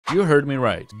You heard me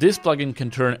right. This plugin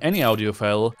can turn any audio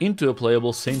file into a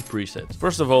playable synth preset.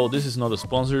 First of all, this is not a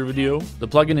sponsored video. The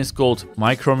plugin is called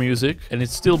MicroMusic and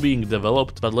it's still being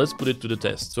developed, but let's put it to the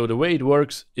test. So the way it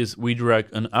works is we drag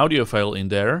an audio file in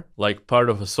there, like part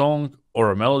of a song or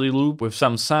a melody loop with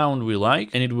some sound we like,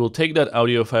 and it will take that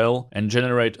audio file and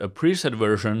generate a preset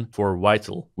version for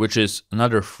Vital, which is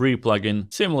another free plugin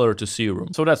similar to Serum.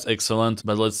 So that's excellent,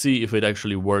 but let's see if it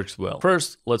actually works well.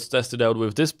 First, let's test it out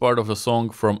with this part of a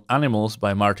song from Animals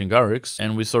by Martin Garrix,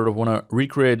 and we sort of want to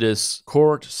recreate this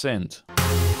chord synth.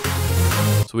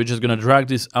 So we're just gonna drag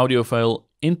this audio file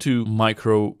into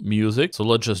MicroMusic. So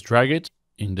let's just drag it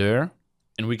in there.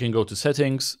 And we can go to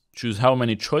settings, choose how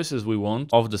many choices we want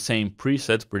of the same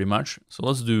preset pretty much. So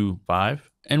let's do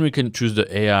 5. And we can choose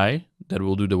the AI that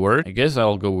will do the work. I guess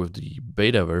I'll go with the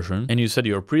beta version. And you set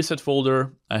your preset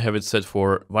folder. I have it set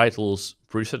for Vital's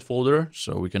preset folder.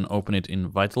 So we can open it in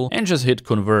Vital and just hit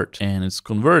convert. And it's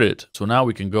converted. So now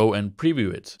we can go and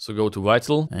preview it. So go to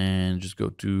Vital and just go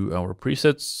to our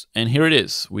presets. And here it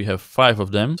is. We have 5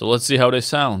 of them. So let's see how they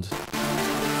sound.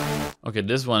 Okay,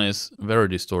 this one is very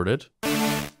distorted.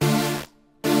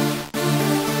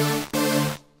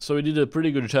 So we did a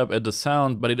pretty good job at the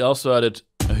sound, but it also added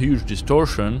a huge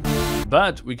distortion.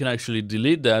 But we can actually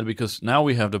delete that because now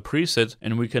we have the preset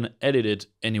and we can edit it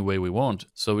any way we want.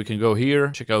 So we can go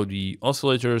here, check out the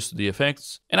oscillators, the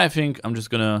effects. And I think I'm just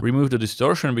gonna remove the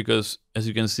distortion because as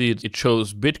you can see, it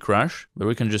shows bit crash, but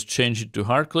we can just change it to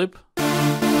hard clip.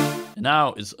 And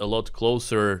now it's a lot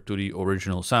closer to the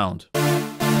original sound.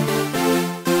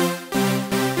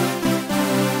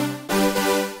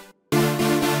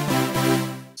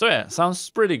 So yeah, sounds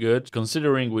pretty good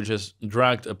considering we just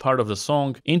dragged a part of the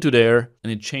song into there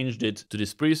and it changed it to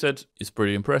this preset. It's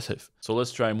pretty impressive. So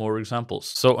let's try more examples.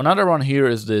 So another one here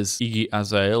is this Iggy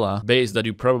Azalea bass that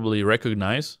you probably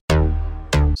recognize.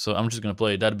 So I'm just gonna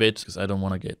play that bit because I don't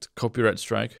want to get copyright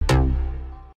strike.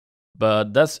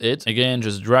 But that's it. Again,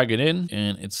 just drag it in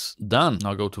and it's done.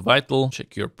 Now go to Vital,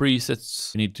 check your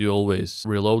presets. You need to always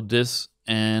reload this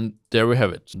and there we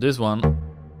have it. This one.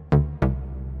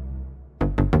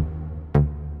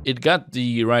 It got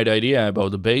the right idea about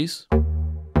the bass.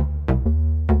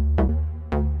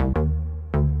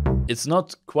 It's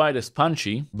not quite as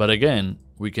punchy, but again,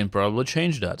 we can probably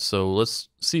change that. So let's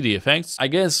see the effects. I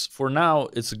guess for now,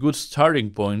 it's a good starting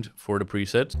point for the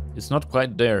preset. It's not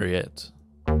quite there yet.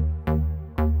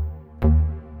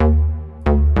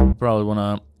 Probably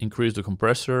wanna increase the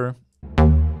compressor.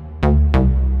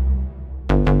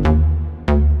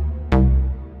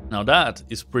 Now that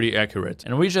is pretty accurate.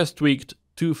 And we just tweaked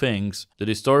 2 things, the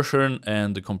distortion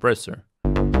and the compressor.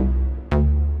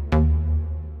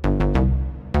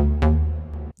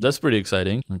 That's pretty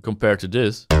exciting compared to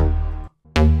this.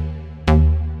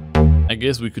 I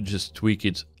guess we could just tweak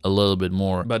it a little bit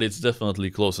more, but it's definitely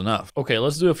close enough. Okay,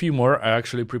 let's do a few more. I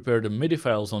actually prepared the MIDI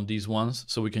files on these ones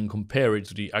so we can compare it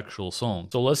to the actual song.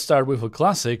 So let's start with a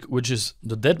classic, which is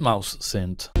the Deadmau5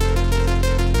 Synth.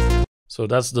 So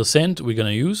that's the synth we're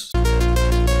gonna use.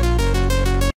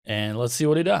 And let's see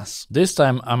what it does. This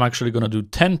time I'm actually gonna do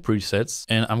 10 presets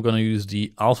and I'm gonna use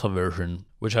the alpha version,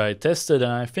 which I tested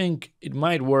and I think it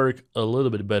might work a little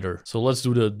bit better. So let's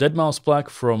do the Deadmau5 plug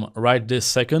from right this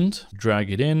second, drag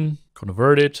it in,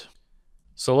 convert it.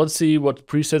 So let's see what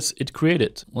presets it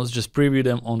created. Let's just preview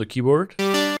them on the keyboard.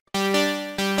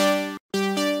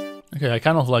 Okay, I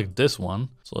kind of like this one,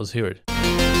 so let's hear it.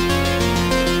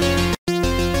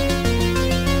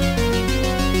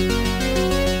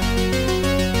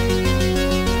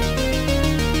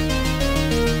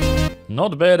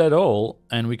 Not bad at all,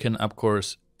 and we can of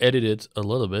course edit it a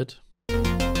little bit.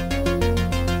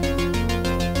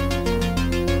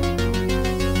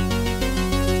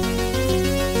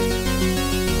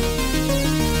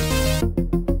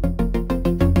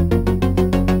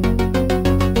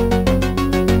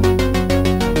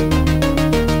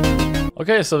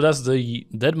 Okay, so that's the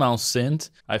Deadmau5 Synth.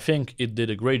 I think it did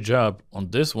a great job on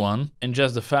this one, and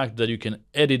just the fact that you can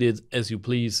edit it as you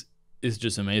please is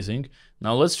just amazing.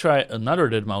 Now let's try another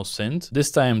Deadmau5 Synth, this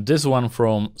time this one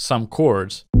from Some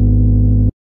Chords,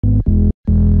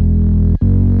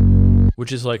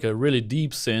 which is like a really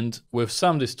deep synth with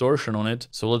some distortion on it.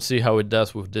 So let's see how it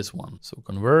does with this one. So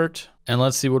convert, and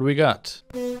let's see what we got.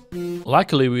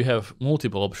 Luckily we have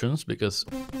multiple options because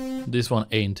this one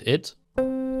ain't it.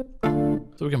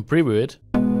 So we can preview it.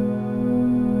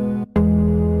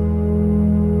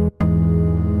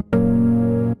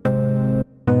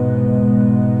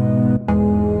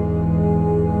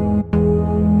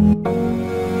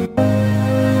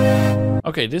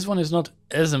 Okay, this one is not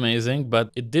as amazing,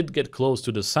 but it did get close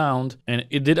to the sound, and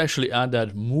it did actually add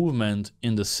that movement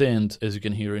in the synth. As you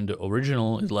can hear in the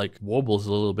original, it like wobbles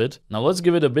a little bit. Now let's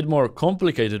give it a bit more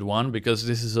complicated one, because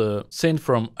this is a synth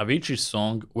from Avicii's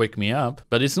song, Wake Me Up.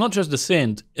 But it's not just the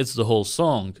synth, it's the whole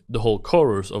song, the whole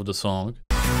chorus of the song.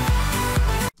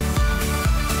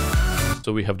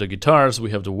 So we have the guitars,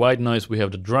 we have the white noise, we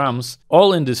have the drums,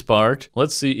 all in this part.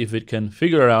 Let's see if it can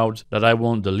figure out that I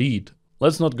want the lead.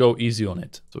 Let's not go easy on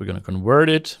it. So we're gonna convert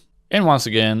it. And once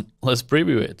again, let's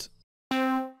preview it.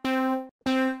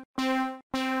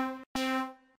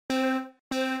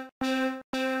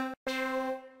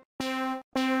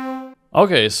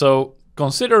 Okay, so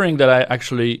considering that I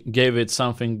actually gave it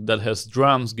something that has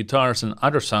drums, guitars, and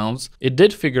other sounds, it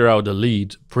did figure out the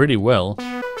lead pretty well.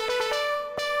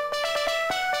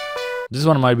 This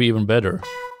one might be even better.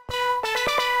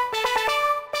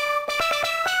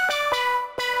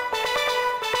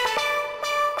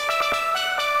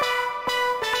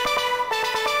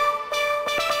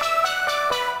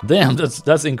 Damn,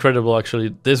 that's incredible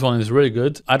actually. This one is really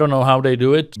good. I don't know how they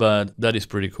do it, but that is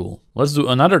pretty cool. Let's do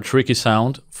another tricky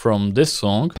sound from this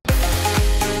song.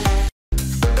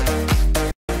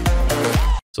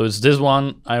 So it's this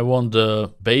one. I want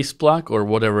the bass plug or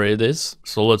whatever it is.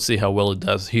 So let's see how well it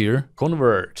does here.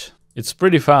 Convert. It's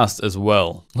pretty fast as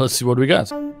well. Let's see what we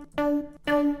got.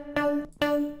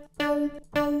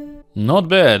 Not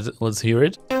bad. Let's hear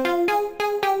it.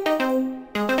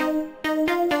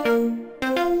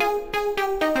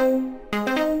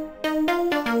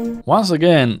 Once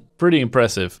again, pretty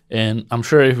impressive. And I'm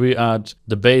sure if we add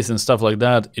the bass and stuff like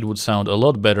that, it would sound a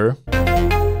lot better.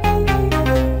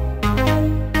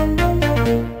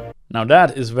 Now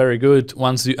that is very good.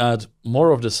 Once you add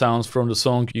more of the sounds from the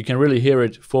song, you can really hear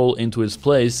it fall into its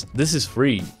place. This is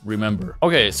free, remember.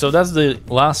 Okay, so that's the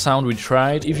last sound we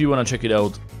tried. If you want to check it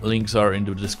out, links are in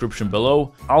the description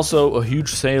below. Also, a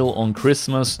huge sale on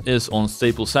Christmas is on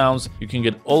Staple Sounds. You can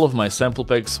get all of my sample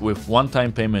packs with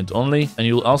one-time payment only, and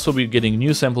you'll also be getting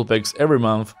new sample packs every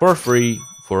month for free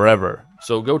forever.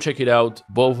 So go check it out.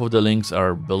 Both of the links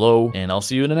are below, and I'll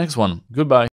see you in the next one. Goodbye.